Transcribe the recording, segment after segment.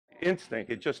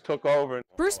instinct. It just took over.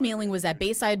 Bruce Mealing was at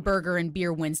Bayside Burger and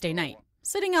Beer Wednesday night,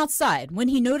 sitting outside when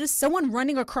he noticed someone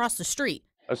running across the street.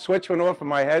 A switch went off in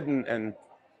my head, and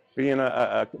being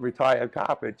a retired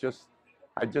cop,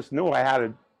 I just knew I had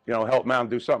to, help him out and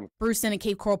do something. Bruce and a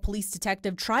Cape Coral police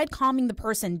detective tried calming the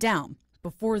person down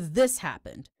before this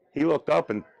happened. He looked up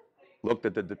and looked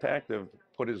at the detective,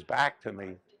 put his back to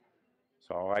me.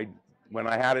 So when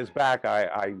I had his back,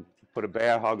 I put a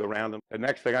bear hug around him. The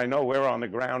next thing I know, we're on the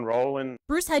ground rolling.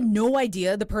 Bruce had no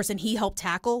idea the person he helped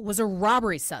tackle was a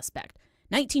robbery suspect,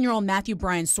 19-year-old Matthew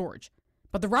Brian Sorge.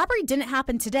 But the robbery didn't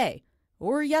happen today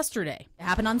or yesterday. It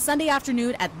happened on Sunday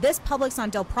afternoon at this Publix on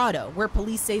Del Prado, where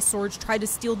police say Sorge tried to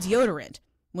steal deodorant.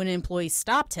 When an employee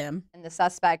stopped him, and the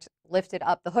suspect lifted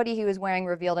up the hoodie he was wearing,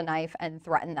 revealed a knife, and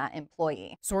threatened that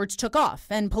employee. Sorge took off,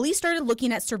 and police started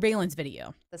looking at surveillance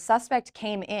video. The suspect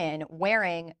came in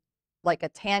wearing like a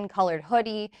tan-colored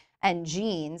hoodie and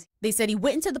jeans. They said he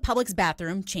went into the Publix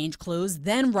bathroom, changed clothes,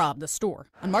 then robbed the store.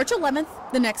 On March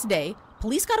 11th, the next day,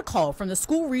 police got a call from the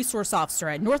school resource officer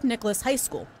at North Nicholas High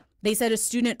School. They said a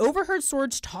student overheard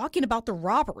Sorge talking about the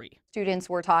robbery. Students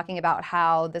were talking about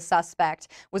how the suspect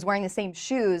was wearing the same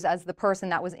shoes as the person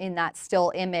that was in that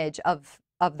still image of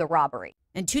the robbery.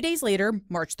 And 2 days later,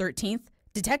 March 13th,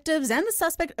 detectives and the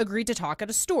suspect agreed to talk at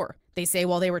a store. They say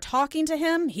while they were talking to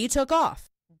him, he took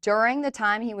off. During the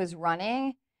time he was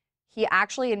running, he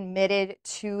actually admitted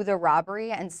to the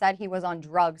robbery and said he was on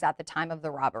drugs at the time of the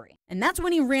robbery. And that's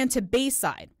when he ran to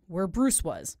Bayside, where Bruce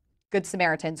was. Good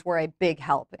Samaritans were a big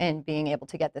help in being able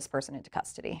to get this person into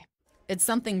custody. It's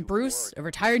something Bruce, a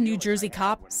retired New Jersey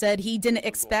cop, said he didn't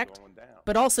expect,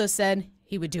 but also said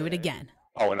he would do it again.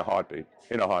 Oh, in a heartbeat,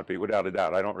 without a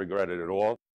doubt. I don't regret it at all.